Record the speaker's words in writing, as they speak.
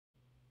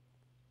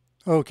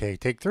Okay,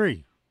 take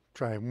three.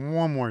 Try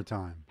one more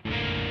time.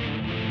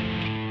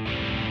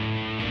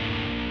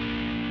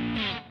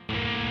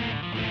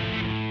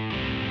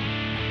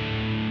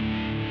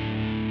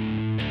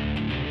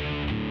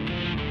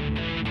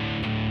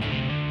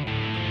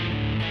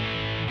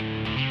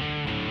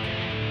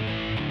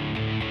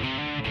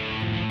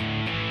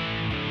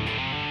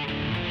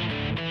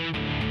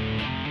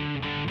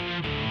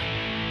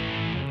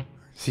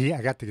 See,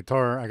 I got the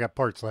guitar, I got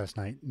parts last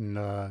night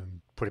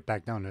and put it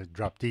back down to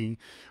drop D.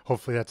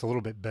 Hopefully that's a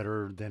little bit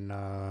better than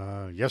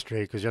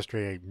yesterday because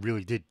yesterday I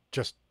really did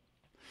just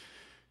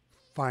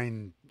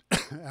find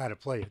how to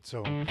play it.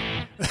 So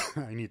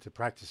I need to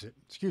practice it.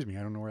 Excuse me,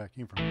 I don't know where that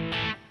came from.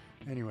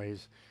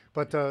 Anyways,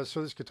 but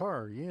so this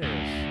guitar, yes.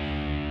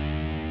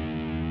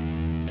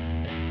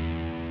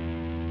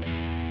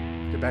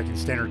 Get back in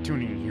standard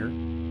tuning here.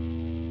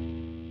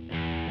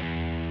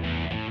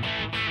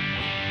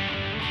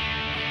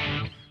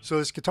 So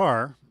this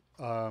guitar,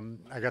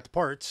 I got the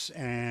parts,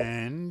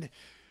 and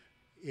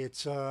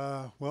it's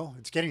well,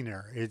 it's getting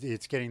there.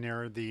 It's getting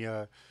there.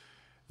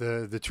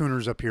 The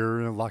tuners up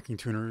here, locking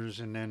tuners,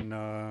 and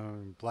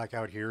then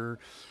blackout here,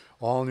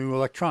 all new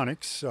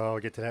electronics. I'll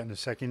get to that in a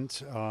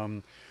second.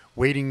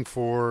 Waiting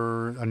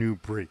for a new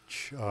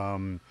bridge.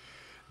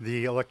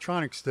 The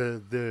electronics,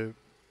 the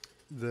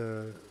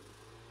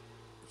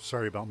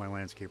sorry about my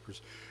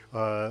landscapers.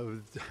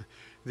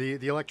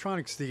 The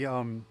electronics,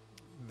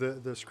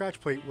 the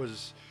scratch plate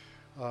was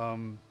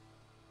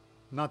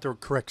not the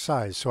correct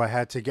size, so I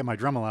had to get my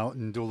Dremel out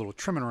and do a little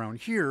trimming around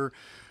here.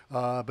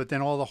 But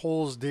then all the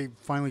holes, they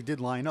finally did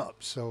line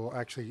up. So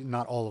actually,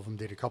 not all of them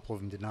did. A couple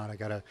of them did not. I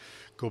gotta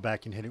go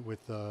back and hit it with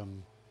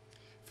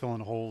fill in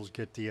the holes,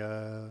 get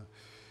the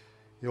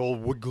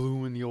old wood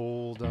glue and the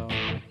old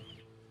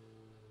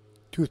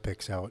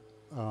toothpicks out,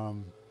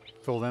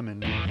 fill them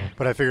in.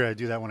 But I figured I'd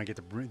do that when I get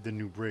the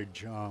new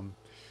bridge.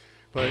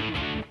 But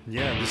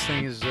yeah, this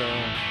thing is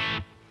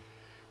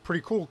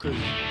pretty cool because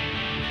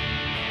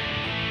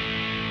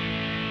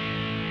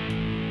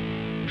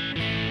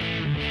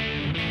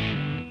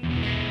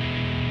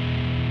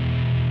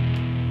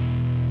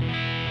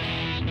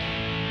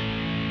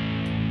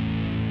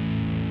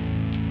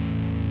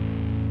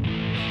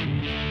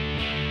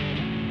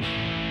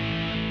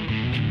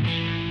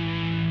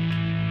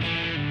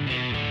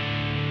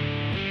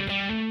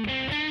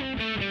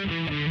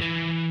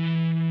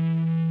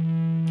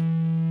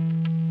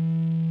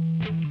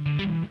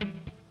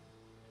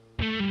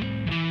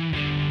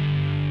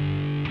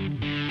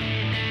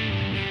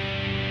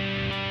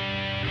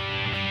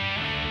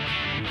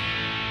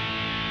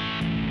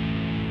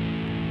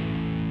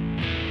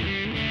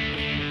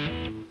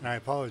I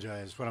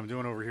apologize. What I'm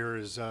doing over here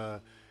is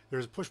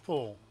there's a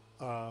push-pull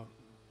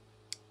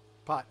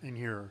pot in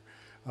here.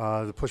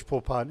 The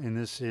push-pull pot in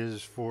this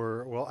is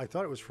for, well, I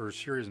thought it was for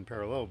series and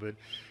parallel, but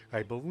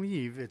I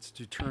believe it's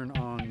to turn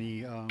on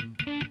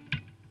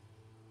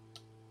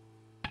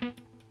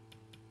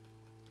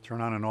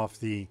turn on and off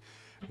the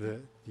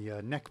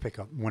neck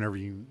pickup whenever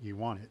you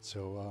want it.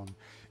 So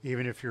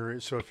even if you're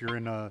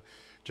in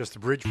just the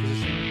bridge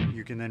position,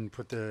 you can then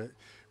put the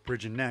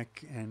bridge and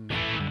neck and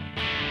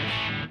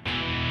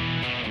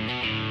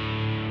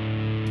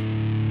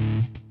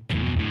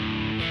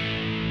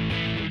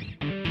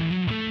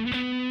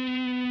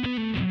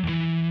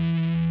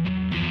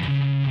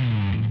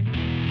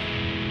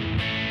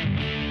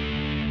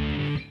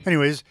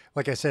anyways,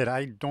 like I said,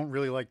 I don't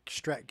really like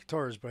Strat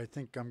guitars, but I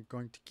think I'm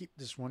going to keep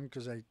this one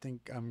because I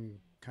think I'm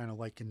kind of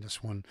liking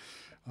this one.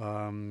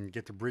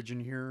 Get the bridge in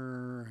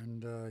here,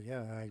 and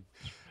yeah,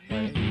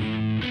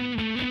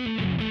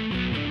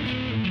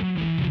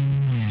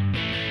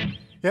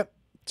 yep.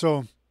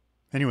 So,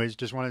 anyways,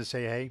 just wanted to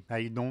say, hey, how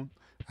you doing?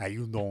 How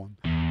you doing?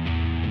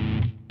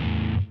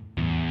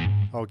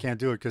 Oh, can't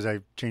do it because I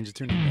changed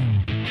the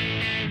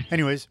tuning.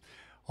 Anyways,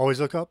 always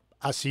look up.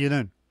 I'll see you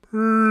then.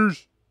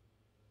 Peace.